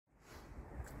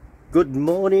Good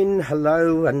morning,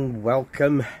 hello and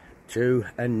welcome to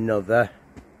another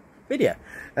video.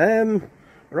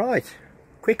 Right,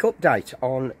 quick update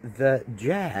on the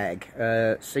Jag.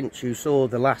 Since you saw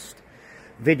the last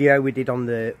video we did on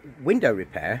the window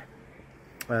repair,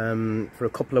 for a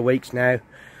couple of weeks now,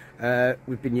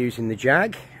 we've been using the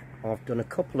Jag. I've done a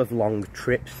couple of long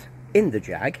trips in the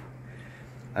Jag,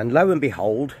 and lo and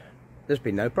behold, there's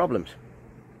been no problems.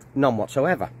 None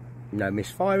whatsoever. No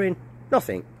misfiring,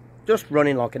 nothing. Just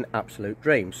running like an absolute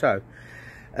dream. So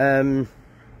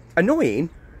annoying,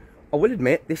 I will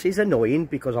admit this is annoying,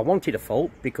 because I wanted a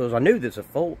fault, because I knew there's a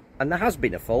fault and there has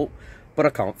been a fault, but I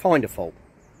can't find a fault.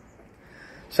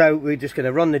 So we're just going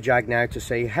to run the Jag now to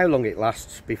see how long it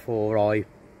lasts before I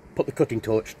put the cutting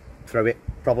torch through it,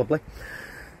 probably.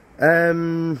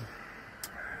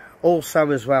 Also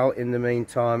as well, in the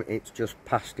meantime, it's just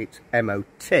passed its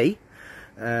MOT.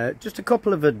 Just a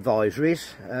couple of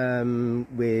advisories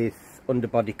with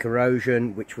underbody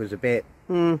corrosion, which was a bit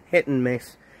hit and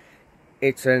miss.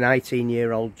 It's an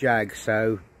 18-year-old Jag,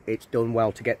 so it's done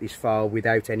well to get this far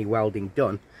without any welding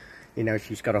done. You know,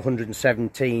 she's got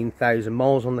 117,000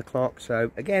 miles on the clock, so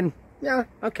again, yeah,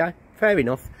 okay, fair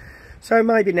enough. So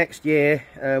maybe next year,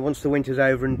 once the winter's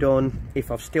over and done, if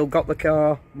I've still got the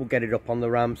car, we'll get it up on the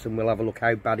ramps and we'll have a look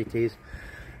how bad it is.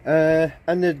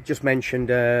 And they just mentioned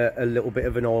a little bit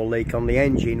of an oil leak on the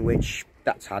engine, which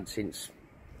that's had since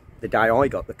the day I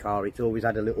got the car. It's always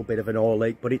had a little bit of an oil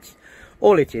leak, but it's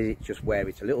just where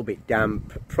it's a little bit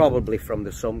damp, probably from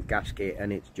the sump gasket,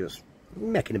 and it's just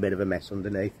making a bit of a mess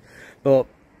underneath. But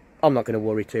I'm not going to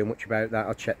worry too much about that.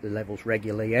 I'll check the levels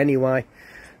regularly anyway.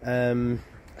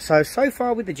 So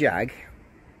far with the Jag,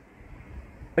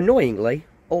 annoyingly,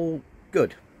 all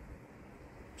good.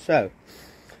 So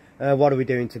what are we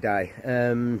doing today?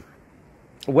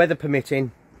 Weather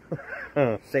permitting,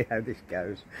 see how this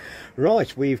goes.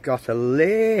 Right, we've got a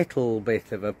little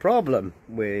bit of a problem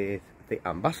with the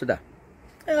Ambassador.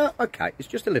 Okay, it's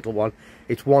just a little one.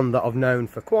 It's one that I've known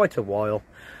for quite a while.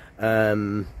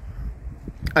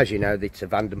 As you know, it's a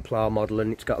Vanden Plas model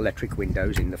and it's got electric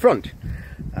windows in the front.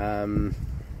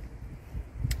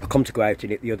 I come to go out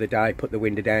in it the other day, put the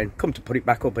window down, come to put it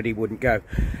back up, but it wouldn't go.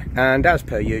 And as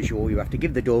per usual, you have to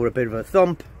give the door a bit of a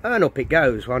thump, and up it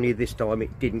goes. Only this time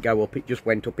it didn't go up, it just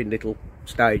went up in little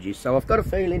stages. So I've got a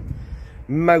feeling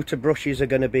motor brushes are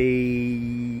going to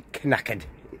be knackered,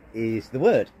 is the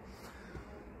word.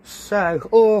 So,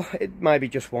 or it maybe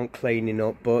just want cleaning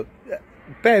up, but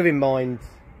bear in mind,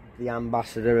 the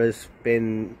Ambassador was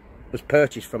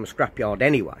purchased from a scrapyard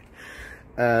anyway.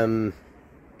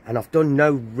 And I've done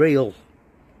no real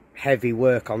heavy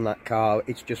work on that car.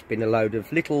 It's just been a load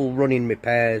of little running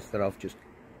repairs that I've just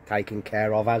taken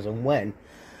care of as and when.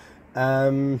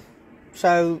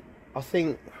 So I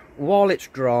think while it's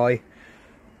dry,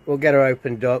 we'll get her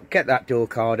opened up, get that door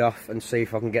card off, and see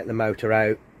if I can get the motor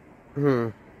out.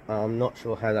 I'm not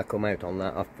sure how that come out on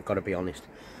that, I've got to be honest.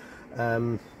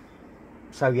 So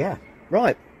yeah,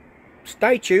 right,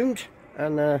 stay tuned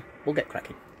and we'll get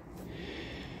cracking.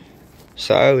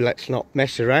 So let's not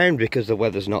mess around, because the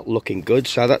weather's not looking good.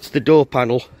 So that's the door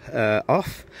panel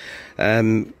off.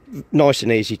 Nice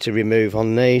and easy to remove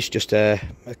on these. Just a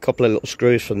couple of little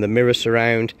screws from the mirror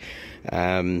surround,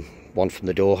 one from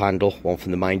the door handle, one from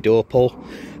the main door pull,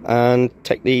 and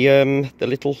take the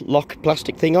little lock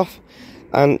plastic thing off,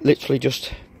 and literally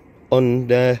just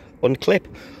unclip.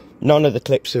 None of the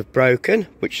clips have broken,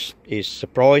 which is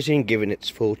surprising given it's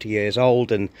 40 years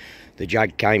old and the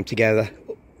Jag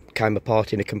came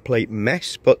apart in a complete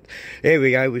mess. But here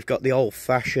we go, we've got the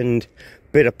old-fashioned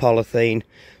bit of polythene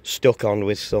stuck on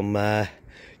with some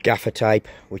gaffer tape,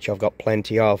 which I've got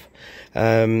plenty of.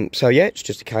 So yeah, it's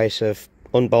just a case of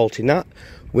unbolting that.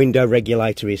 Window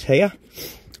regulator is here,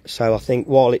 so I think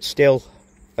while it's still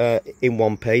in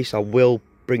one piece, I will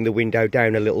bring the window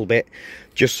down a little bit,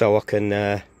 just so I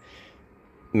can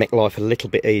make life a little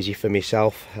bit easier for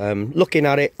myself. Looking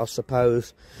at it, I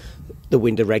suppose the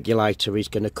window regulator is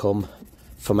going to come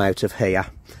from out of here,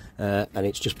 and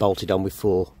it's just bolted on with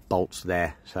 4 bolts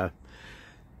there. So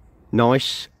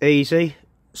nice, easy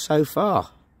so far.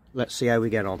 Let's see how we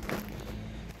get on.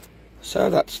 So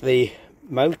that's the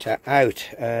motor out.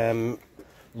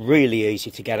 Really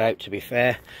easy to get out, to be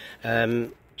fair.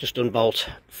 Just unbolt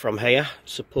from here,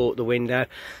 support the window,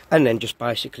 and then just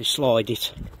basically slide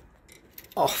it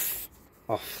off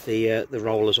the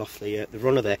rollers, off the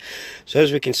runner there. So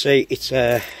as we can see, it's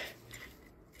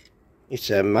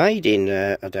made in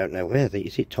I don't know where.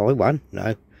 Is it Taiwan?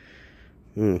 No,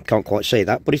 can't quite see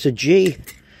that, but it's a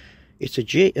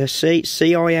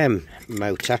CIM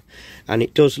motor, and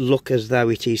it does look as though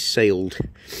it is sealed.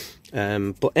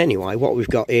 But anyway, what we've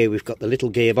got here, we've got the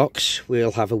little gearbox.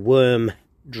 We'll have a worm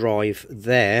drive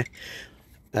there,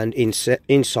 and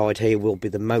inside here will be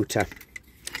the motor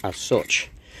as such.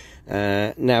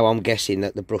 Now I'm guessing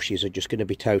that the brushes are just going to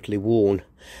be totally worn,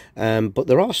 but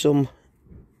there are some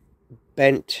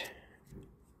bent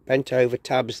over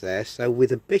tabs there, so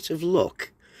with a bit of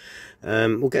luck,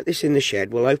 we'll get this in the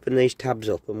shed, we'll open these tabs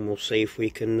up and we'll see if we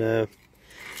can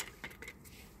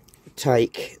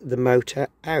take the motor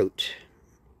out.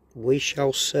 We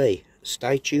shall see.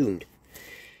 Stay tuned.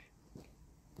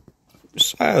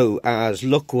 So, as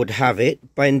luck would have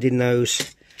it, bending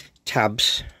those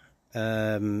tabs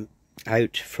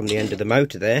out from the end of the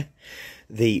motor there,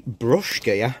 the brush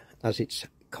gear, as it's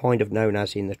kind of known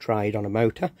as in the trade on a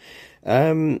motor,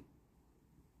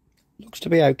 looks to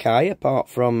be okay, apart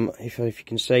from, if you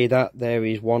can see that, there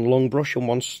is one long brush and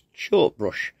one short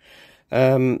brush.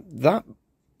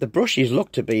 The brushes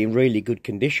look to be in really good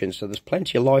condition, so there's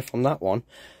plenty of life on that one.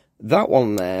 That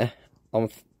one there,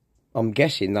 I'm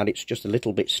guessing that it's just a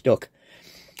little bit stuck,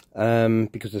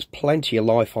 because there's plenty of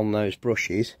life on those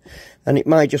brushes, and it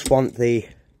may just want the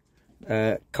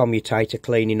commutator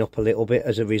cleaning up a little bit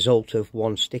as a result of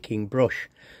one sticking brush.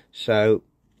 So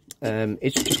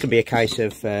it's just going to be a case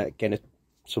of getting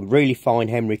some really fine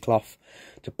emery cloth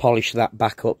to polish that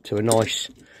back up to a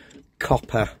nice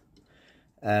copper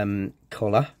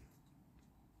colour.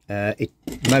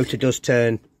 Motor does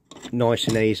turn nice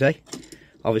and easy.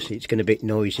 Obviously it's going to be a bit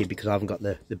noisy because I haven't got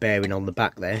the bearing on the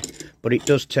back there, but it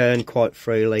does turn quite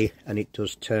freely, and it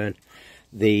does turn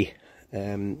the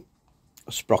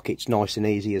sprockets nice and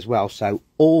easy as well. So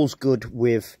all's good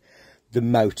with the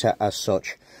motor as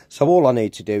such. So all I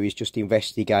need to do is just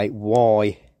investigate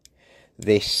why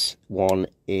this one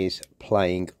is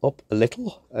playing up a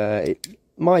little. It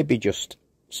might be just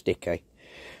sticky.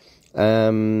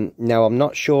 Now I'm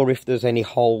not sure if there's any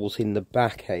holes in the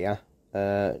back here.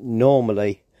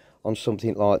 Normally on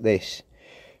something like this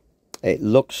it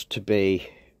looks to be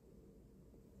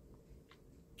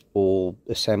all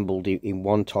assembled in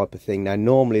one type of thing. Now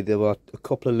normally there were a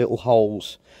couple of little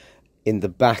holes in the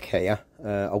back here.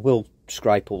 I will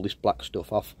scrape all this black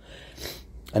stuff off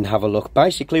and have a look.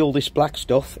 Basically all this black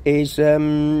stuff is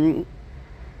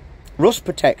rust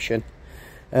protection,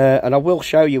 and I will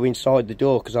show you inside the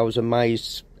door because I was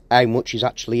amazed how much is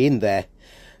actually in there.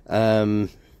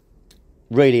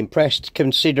 Really impressed,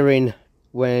 considering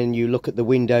when you look at the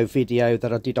window video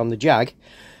that I did on the Jag,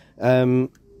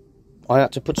 I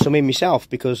had to put some in myself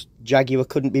because Jaguar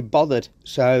couldn't be bothered.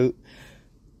 So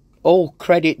all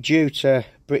credit due to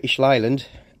British Leyland,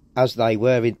 as they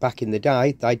were back in the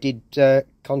day. They did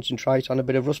concentrate on a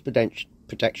bit of rust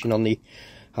protection on the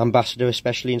Ambassador,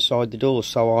 especially inside the doors.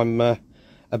 So I'm a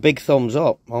big thumbs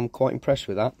up. I'm quite impressed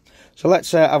with that. So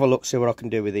let's have a look, see what I can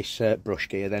do with this brush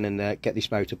gear then, and get this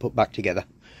motor put back together.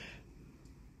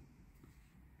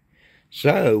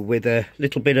 So with a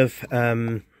little bit of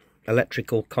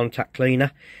electrical contact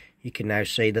cleaner, you can now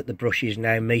see that the brushes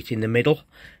now meet in the middle,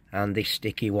 and this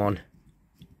sticky one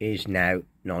is now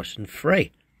nice and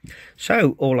free.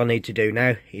 So all I need to do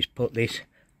now is put this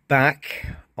back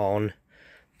on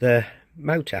the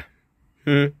motor.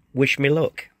 Wish me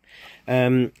luck.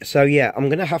 So yeah, I'm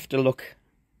going to have to look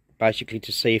basically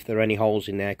to see if there are any holes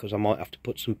in there, because I might have to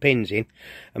put some pins in.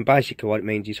 And basically what it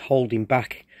means is holding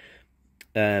back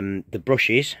the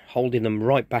brushes, holding them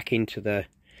right back into their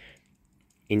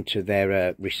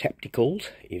receptacles,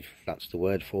 if that's the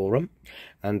word for them.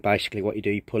 And basically what you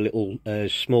do, you put a little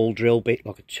small drill bit,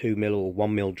 like a 2mm or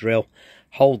 1mm drill,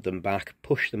 hold them back,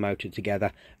 push the motor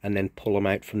together, and then pull them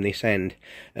out from this end.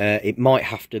 It might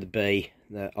have to be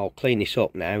that I'll clean this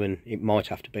up now, and it might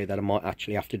have to be that I might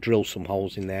actually have to drill some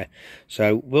holes in there.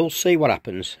 So we'll see what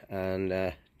happens,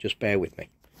 and just bear with me.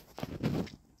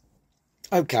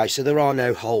 Okay, so there are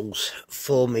no holes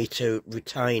for me to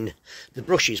retain the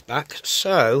brushes back,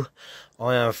 so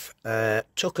I have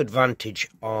took advantage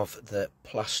of the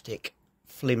plastic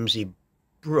flimsy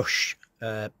bush,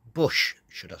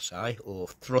 should I say, or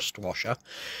thrust washer.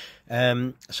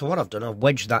 So what I've done, I've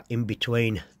wedged that in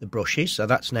between the brushes, so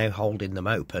that's now holding them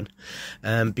open,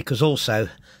 because also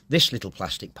this little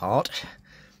plastic part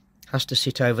has to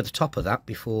sit over the top of that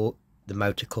before the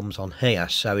motor comes on here.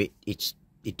 So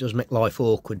it does make life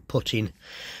awkward putting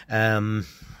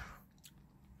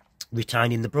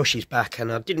retaining the brushes back, and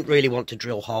I didn't really want to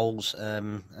drill holes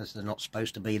as they're not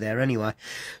supposed to be there anyway.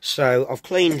 So I've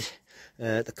cleaned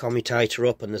the commutator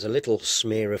up, and there's a little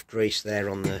smear of grease there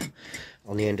on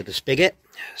the end of the spigot.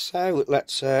 So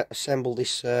let's assemble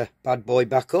this bad boy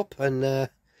back up and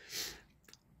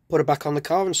put her back on the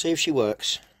car and see if she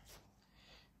works.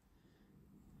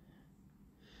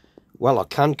 Well, I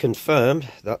can confirm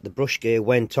that the brush gear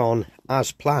went on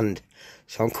as planned.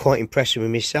 So I'm quite impressed with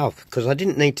myself, because I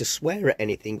didn't need to swear at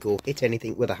anything or hit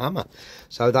anything with a hammer.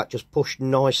 So that just pushed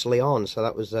nicely on. So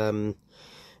that was a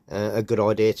good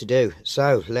idea to do.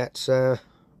 So let's, I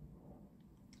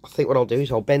think what I'll do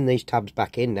is I'll bend these tabs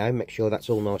back in now, make sure that's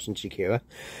all nice and secure.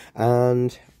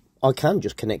 And I can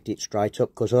just connect it straight up,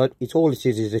 because all it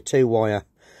is a 2-wire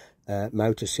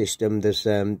motor system. There's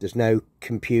no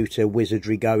computer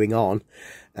wizardry going on.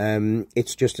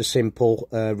 It's just a simple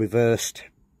reversed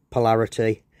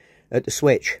polarity at the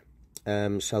switch.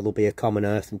 So there'll be a common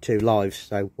earth and 2 lives.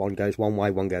 So one goes one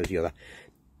way, one goes the other.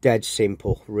 Dead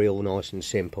simple, real nice and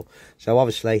simple. So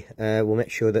obviously we'll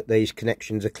make sure that these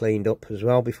connections are cleaned up as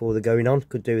well before they're going on.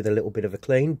 Could do with a little bit of a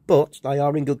clean, but they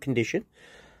are in good condition.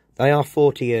 They are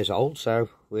 40 years old, so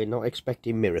we're not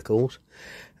expecting miracles.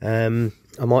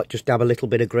 I might just dab a little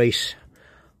bit of grease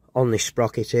on this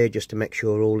sprocket here just to make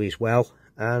sure all is well.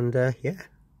 And yeah,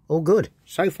 all good.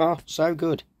 So far, so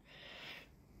good.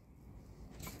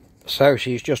 So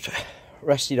she's just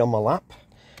rested on my lap,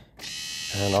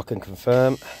 and I can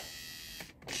confirm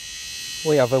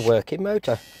we have a working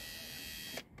motor.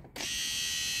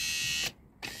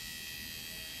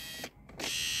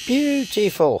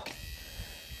 Beautiful.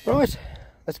 Right,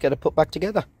 let's get her put back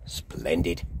together.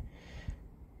 Splendid.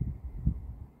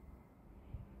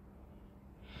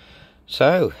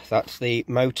 So that's the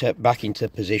motor back into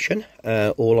position,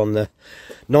 all on the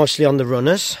nicely on the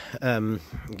runners. You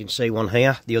can see one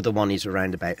here, the other one is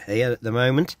around about here at the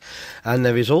moment, and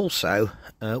there is also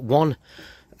one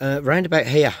round about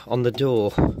here on the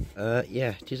door.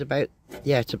 Yeah, it is about,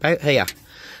 yeah, it's about here.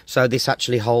 So this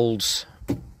actually holds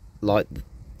like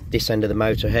this end of the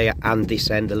motor here and this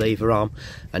end, the lever arm,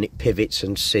 and it pivots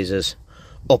and scissors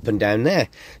up and down there.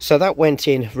 So that went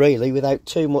in really without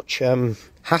too much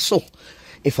hassle,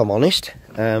 if I'm honest.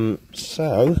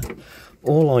 So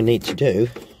all I need to do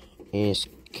is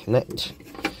connect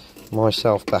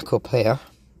myself back up here.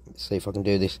 Let's see if I can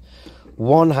do this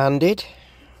one-handed.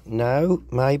 No,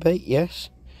 maybe, yes.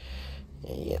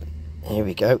 Yeah, here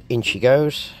we go, in she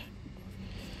goes.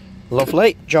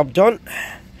 Lovely, job done.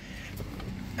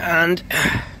 And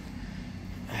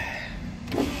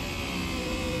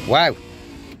wow,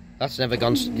 that's never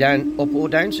gone down, up or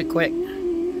down so quick.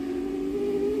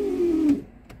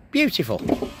 Beautiful.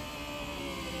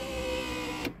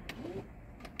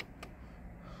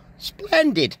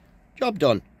 Splendid. Job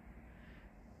done.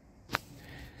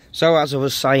 So as I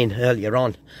was saying earlier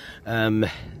on, down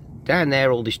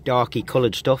there all this darky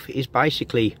coloured stuff is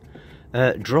basically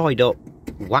dried up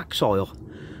wax oil.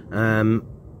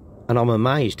 And I'm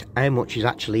amazed how much is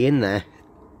actually in there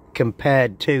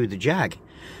compared to the Jag.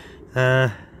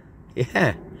 Yeah.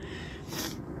 It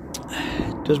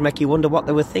does make you wonder what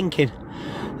they were thinking.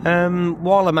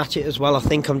 While I'm at it as well, I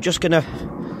think I'm just going to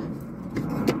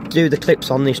do the clips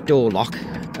on this door lock,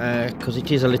 because it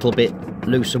is a little bit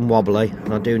loose and wobbly,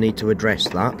 and I do need to address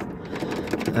that.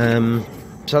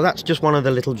 So that's just one of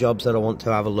the little jobs that I want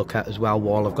to have a look at as well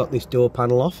while I've got this door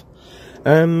panel off.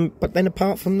 But then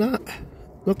apart from that,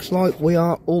 looks like we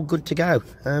are all good to go.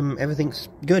 Everything's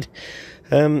good.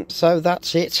 So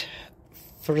that's it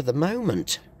for the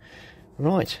moment.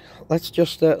 Right, let's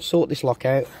just sort this lock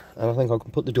out, and I think I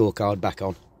can put the door card back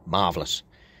on. Marvellous.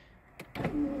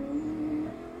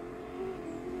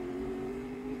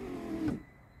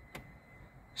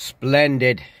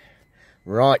 Splendid.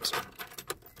 Right,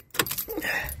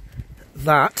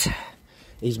 that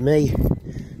is me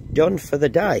done for the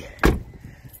day,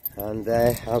 and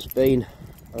there has been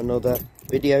another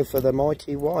video for the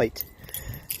Mighty White.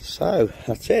 So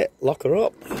that's it, lock her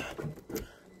up.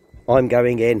 I'm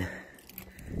going in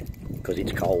because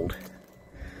it's cold.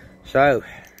 So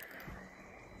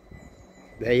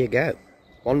there you go,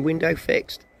 one window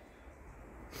fixed.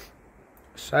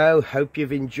 So hope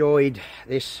you've enjoyed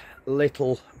this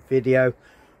little video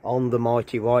on the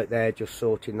Mighty White there, just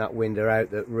sorting that window out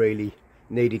that really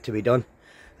needed to be done.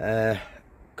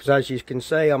 Because as you can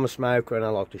see, I'm a smoker and I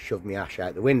like to shove my ash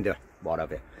out the window,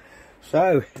 whatever.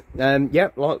 So yeah,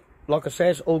 like I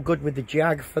says, all good with the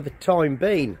Jag for the time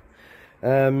being.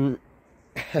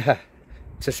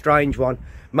 It's a strange one.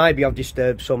 Maybe I've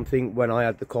disturbed something when I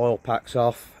had the coil packs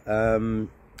off and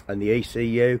the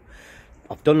ECU.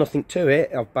 I've done nothing to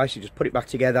it. I've basically just put it back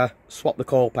together, swapped the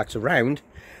coil packs around,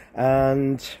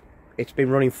 and it's been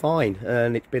running fine.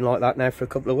 And it's been like that now for a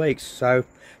couple of weeks. So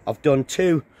I've done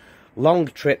 2 long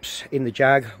trips in the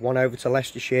Jag, one over to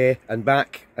Leicestershire and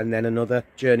back, and then another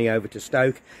journey over to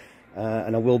Stoke.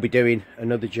 And I will be doing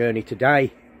another journey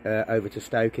today over to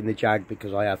Stoke in the Jag,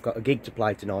 because I have got a gig to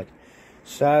play tonight.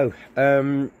 So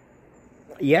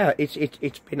yeah,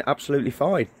 it's been absolutely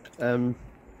fine.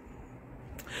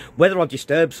 Whether I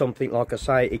disturbed something, like I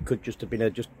say, it could just have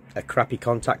been just a crappy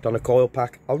contact on a coil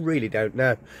pack. I really don't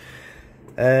know.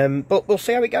 But we'll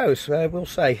see how it goes. We'll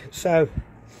see. So,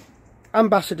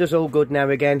 ambassador's all good now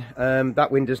again.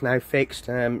 That window's now fixed.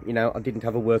 You know, I didn't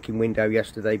have a working window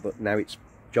yesterday, but now it's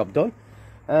job done.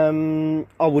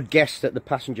 I would guess that the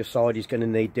passenger side is going to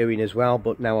need doing as well,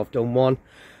 but now I've done one,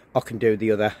 I can do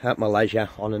the other at my leisure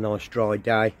on a nice dry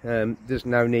day. There's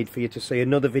no need for you to see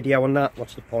another video on that.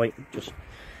 What's the point? Just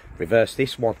reverse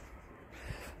this one.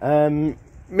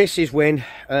 Mrs. Win,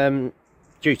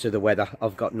 due to the weather,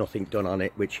 I've got nothing done on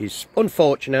it, which is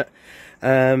unfortunate.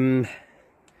 But,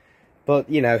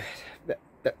 you know,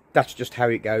 that's just how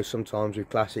it goes sometimes with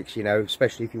classics, you know,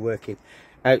 especially if you're working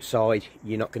outside.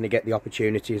 You're not going to get the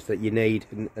opportunities that you need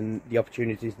and the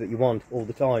opportunities that you want all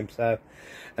the time. So,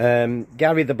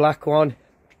 Gary the black one,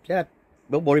 yeah,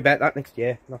 we'll worry about that next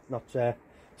year. Not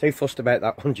too fussed about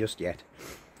that one just yet.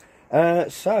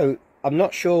 So, I'm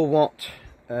not sure what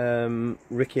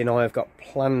Ricky and I have got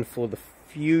planned for the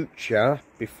future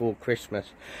before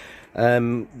Christmas.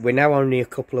 We're now only a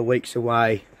couple of weeks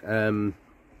away, and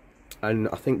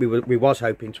I think we was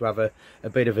hoping to have a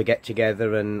bit of a get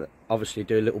together and obviously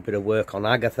do a little bit of work on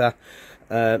Agatha.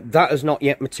 That has not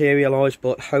yet materialised,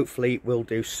 but hopefully we'll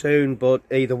do soon. But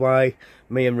either way,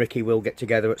 me and Ricky will get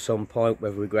together at some point,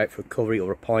 whether we go out for a curry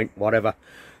or a pint, whatever,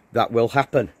 that will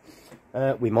happen.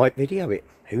 We might video it,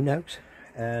 who knows.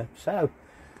 So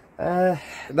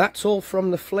that's all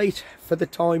from the fleet for the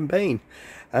time being.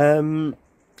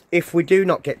 If we do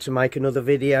not get to make another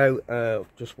video,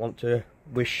 just want to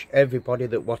wish everybody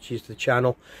that watches the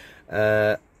channel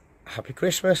happy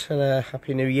Christmas and a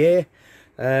happy new year.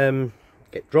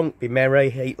 Get drunk, be merry,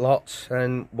 eat lots,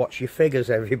 and watch your figures,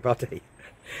 everybody.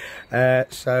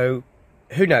 So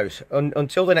who knows,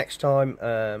 until the next time,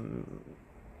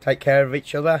 take care of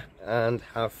each other and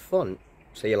have fun.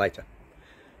 See you later.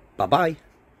 Bye bye.